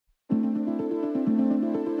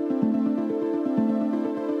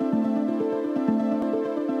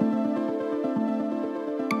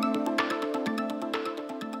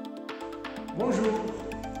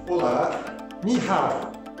Ni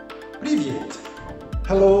hao, привет,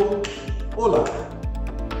 hello, hola.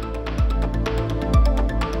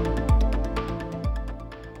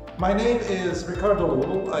 My name is Ricardo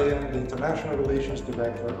Lobo. I am the International Relations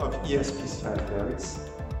Director of ESPCI Paris,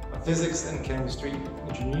 a physics and chemistry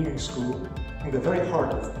engineering school in the very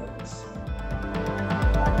heart of Paris.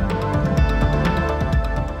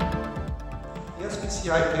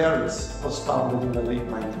 ESPCI Paris was founded in the late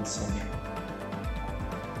 19th century.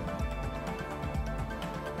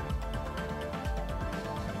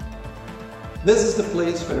 This is the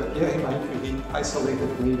place where Pierre-Marie Curie isolated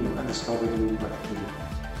radium and discovered radioactivity.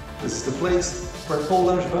 This is the place where Paul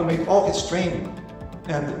Langevin made all his training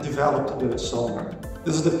and developed the sonar.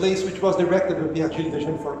 This is the place which was directed by Pierre Gilles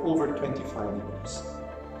for over 25 years.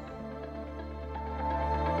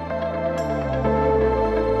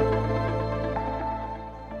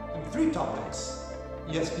 In 3 topics,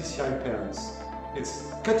 ESPCI Paris, it's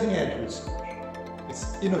cutting-edge research,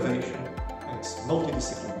 it's innovation, and it's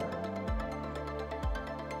multidisciplinary.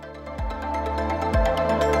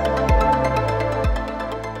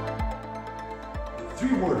 The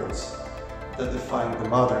 3 words that define the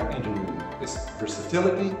modern engineer is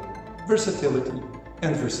versatility, versatility,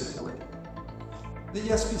 and versatility. The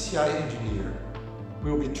ESPCI engineer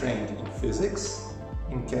will be trained in physics,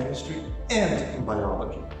 in chemistry, and in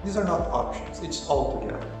biology. These are not options, it's all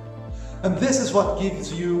together. And this is what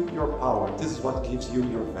gives you your power, this is what gives you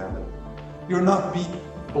your value. You'll not be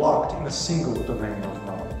blocked in a single domain of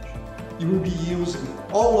knowledge. You will be using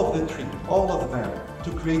all of the 3, all of them,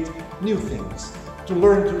 to create new things, to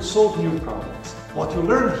learn to solve new problems. What you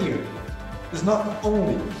learn here is not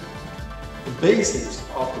only the basics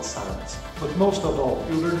of the science, but most of all,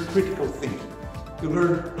 you learn critical thinking. You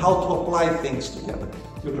learn how to apply things together.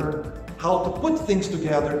 You learn how to put things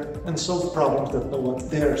together and solve problems that no one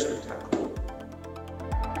dares to tackle.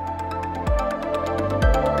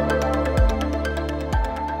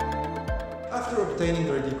 After obtaining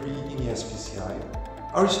their degree in ESPCI,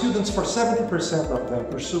 our students, for 70% of them,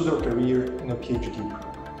 pursue their career in a PhD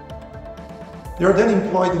program. They are then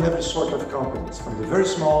employed in every sort of companies, from the very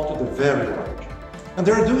small to the very large. And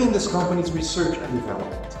they are doing this company's research and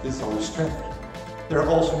development. This is our strength. They are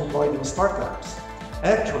also employed in startups.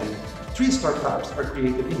 Actually, 3 startups are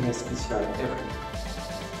created in ESPCI every year.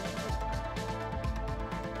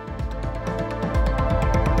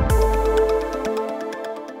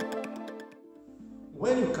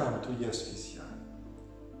 When you come to ESPCI,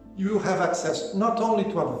 you will have access not only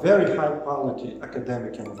to a very high-quality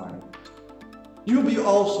academic environment. You will be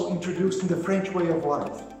also introduced in the French way of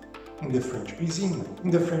life, in the French cuisine,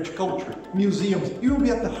 in the French culture, museums. You will be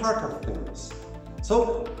at the heart of Paris.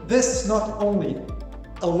 So this is not only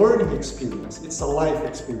a learning experience, it's a life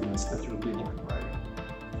experience that you'll be acquiring.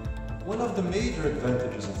 One of the major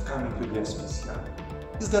advantages of coming to the ESPCI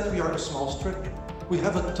is that we are a small structure. We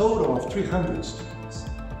have a total of 300 students.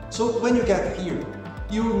 So when you get here,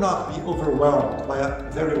 you will not be overwhelmed by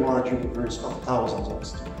a very large universe of thousands of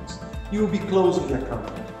students. You will be closely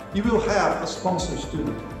accompanied. You will have a sponsor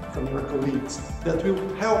student from your colleagues that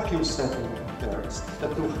will help you settle in Paris,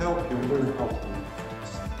 that will help you learn how to live.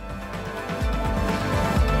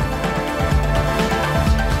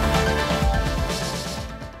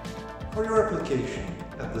 For your application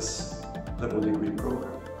at this level degree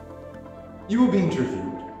program, you will be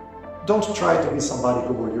interviewed. Don't try to be somebody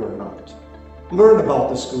who you are not. Learn about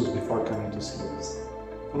the schools before coming to see us.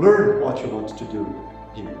 Learn what you want to do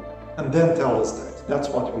here, and then tell us that. That's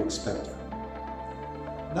what we expect from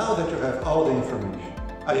you. Now that you have all the information,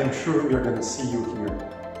 I am sure we are going to see you here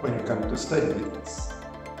when you come to study with us.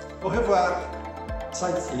 Au revoir,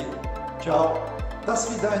 ciao, ciao, до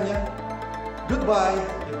свидания, goodbye,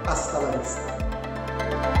 hasta la vista.